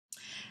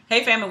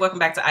Hey family, welcome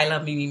back to I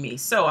Love Me, Me, Me.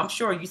 So I'm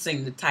sure you've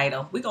seen the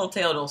title. We're going to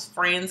tell those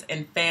friends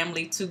and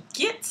family to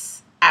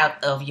get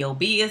out of your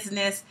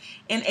business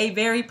in a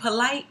very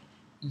polite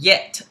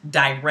yet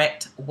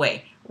direct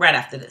way right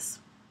after this.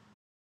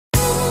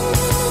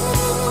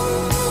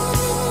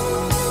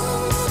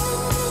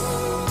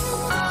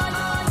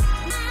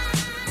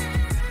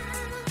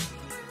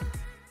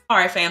 All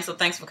right, fam, so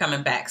thanks for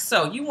coming back.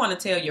 So you want to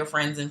tell your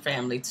friends and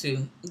family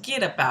to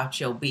get about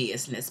your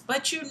business,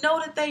 but you know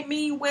that they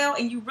mean well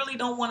and you really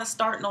don't want to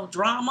start no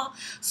drama.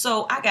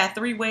 So I got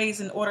 3 ways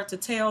in order to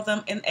tell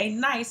them in a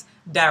nice,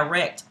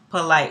 direct,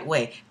 polite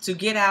way to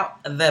get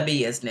out the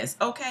business,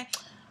 okay?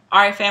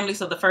 All right, family,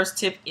 so the first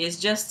tip is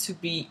just to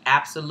be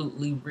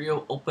absolutely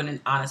real, open,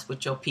 and honest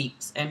with your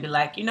peeps and be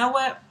like, you know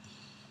what?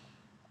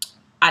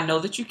 I know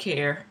that you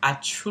care. I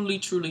truly,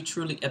 truly,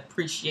 truly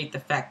appreciate the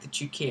fact that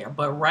you care.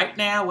 But right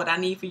now, what I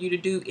need for you to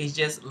do is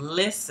just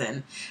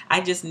listen.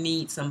 I just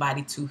need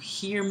somebody to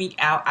hear me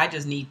out. I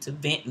just need to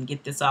vent and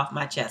get this off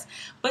my chest.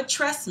 But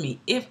trust me,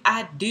 if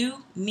I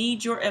do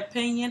need your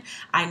opinion,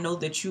 I know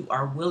that you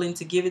are willing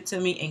to give it to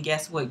me. And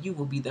guess what? You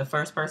will be the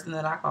first person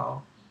that I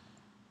call.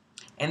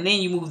 And then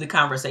you move the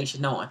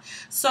conversation on.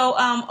 So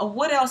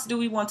what else do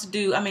we want to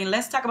do? I mean,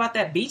 let's talk about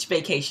that beach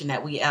vacation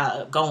that we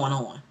going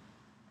on.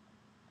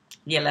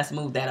 Yeah, let's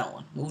move that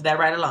on. Move that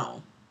right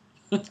along.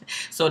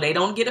 So they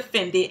don't get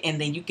offended, and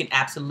then you can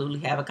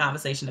absolutely have a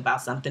conversation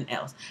about something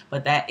else.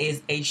 But that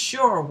is a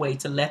sure way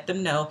to let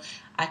them know,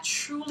 I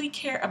truly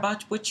care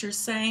about what you're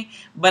saying,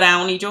 but I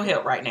don't need your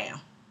help right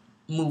now.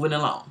 Moving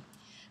along.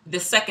 The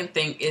second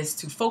thing is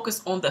to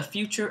focus on the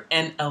future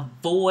and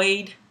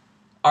avoid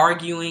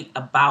arguing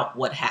about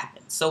what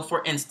happened. So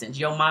for instance,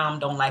 your mom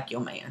don't like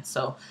your man.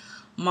 So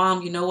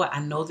mom, you know what? I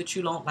know that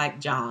you don't like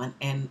John,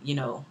 and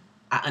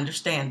I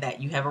understand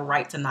that you have a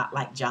right to not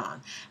like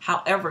John.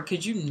 However,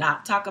 could you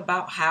not talk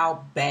about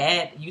how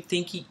bad you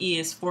think he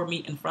is for me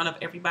in front of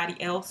everybody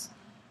else?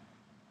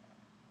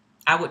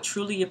 I would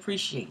truly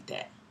appreciate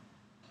that.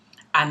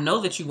 I know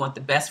that you want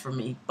the best for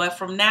me, but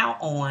from now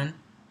on,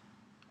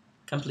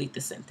 complete the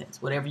sentence.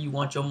 Whatever you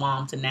want your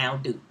mom to now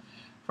do.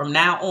 From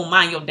now on,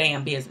 mind your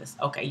damn business.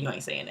 Okay, you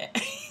ain't saying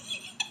that.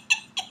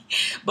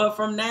 But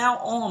from now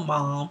on,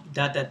 mom, ...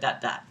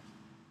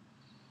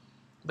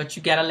 But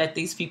you got to let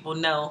these people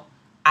know,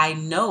 I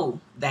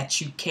know that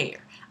you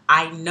care.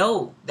 I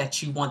know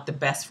that you want the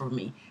best for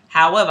me.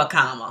 However,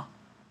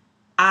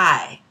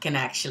 I can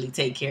actually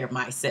take care of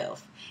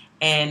myself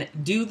and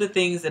do the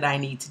things that I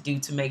need to do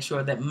to make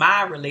sure that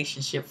my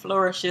relationship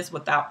flourishes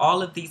without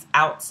all of these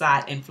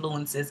outside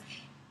influences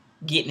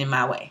getting in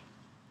my way.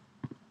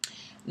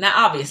 Now,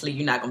 obviously,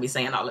 you're not going to be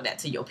saying all of that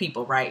to your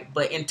people, right?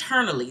 But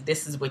internally,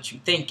 this is what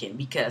you're thinking,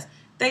 because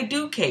they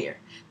do care.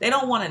 They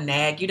don't want to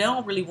nag you. They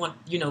don't really want,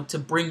 to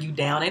bring you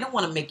down. They don't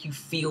want to make you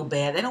feel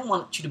bad. They don't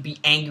want you to be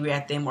angry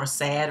at them or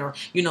sad or,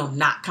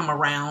 not come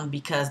around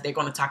because they're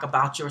going to talk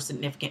about your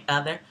significant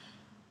other.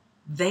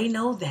 They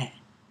know that.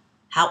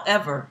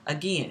 However,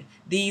 again,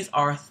 these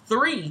are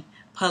 3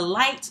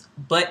 polite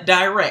but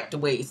direct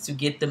ways to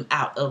get them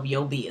out of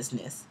your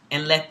business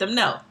and let them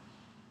know,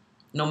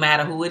 no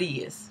matter who it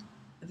is.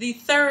 The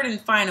third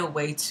and final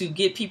way to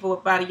get people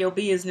up out of your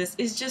business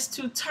is just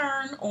to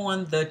turn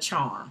on the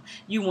charm.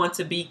 You want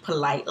to be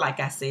polite, like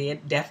I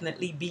said,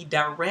 definitely be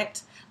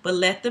direct, but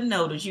let them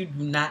know that you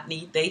do not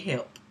need their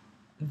help.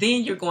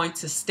 Then you're going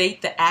to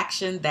state the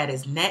action that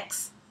is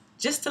next,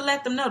 just to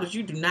let them know that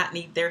you do not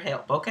need their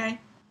help,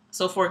 okay?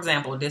 So for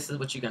example, this is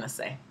what you're going to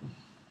say.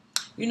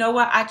 You know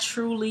what? I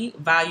truly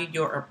value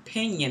your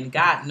opinion.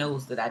 God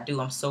knows that I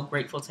do. I'm so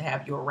grateful to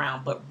have you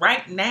around. But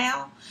right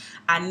now,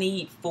 I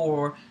need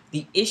for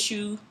the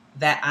issue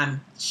that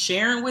I'm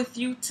sharing with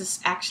you to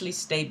actually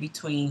stay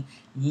between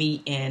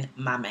me and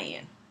my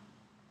man.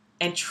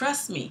 And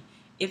trust me,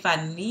 if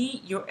I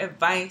need your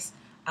advice,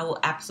 I will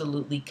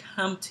absolutely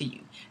come to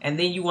you. And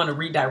then you want to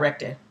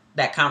redirect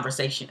that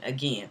conversation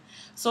again.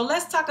 So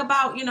let's talk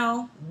about,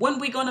 when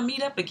we're going to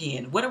meet up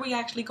again. What are we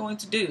actually going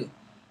to do?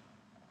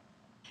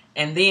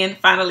 And then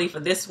finally,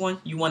 for this one,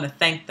 you want to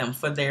thank them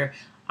for their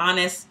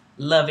honest,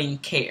 loving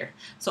care.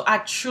 So I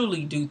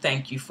truly do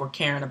thank you for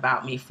caring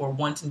about me, for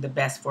wanting the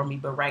best for me.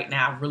 But right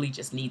now, I really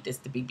just need this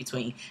to be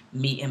between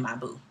me and my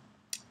boo.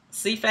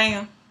 See,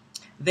 fam?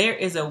 There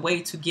is a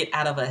way to get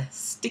out of a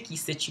sticky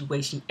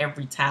situation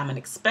every time. And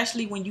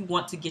especially when you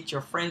want to get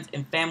your friends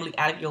and family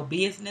out of your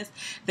business,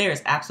 there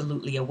is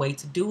absolutely a way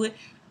to do it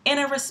in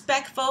a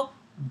respectful,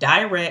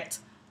 direct,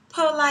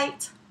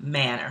 polite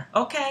manner.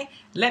 Okay,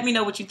 let me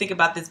know what you think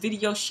about this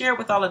video. Share it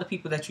with all of the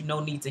people that you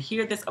know need to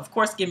hear this. Of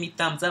course, give me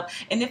thumbs up,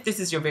 and if this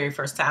is your very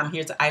first time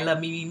here to I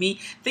Love Me, Me, Me,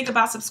 think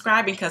about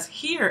subscribing, because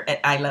here at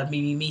I Love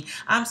Me, Me, Me,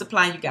 I'm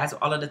supplying you guys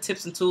with all of the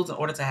tips and tools in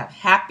order to have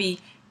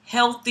happy,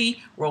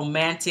 healthy,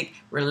 romantic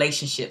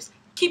relationships.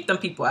 Keep them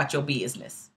people out your business.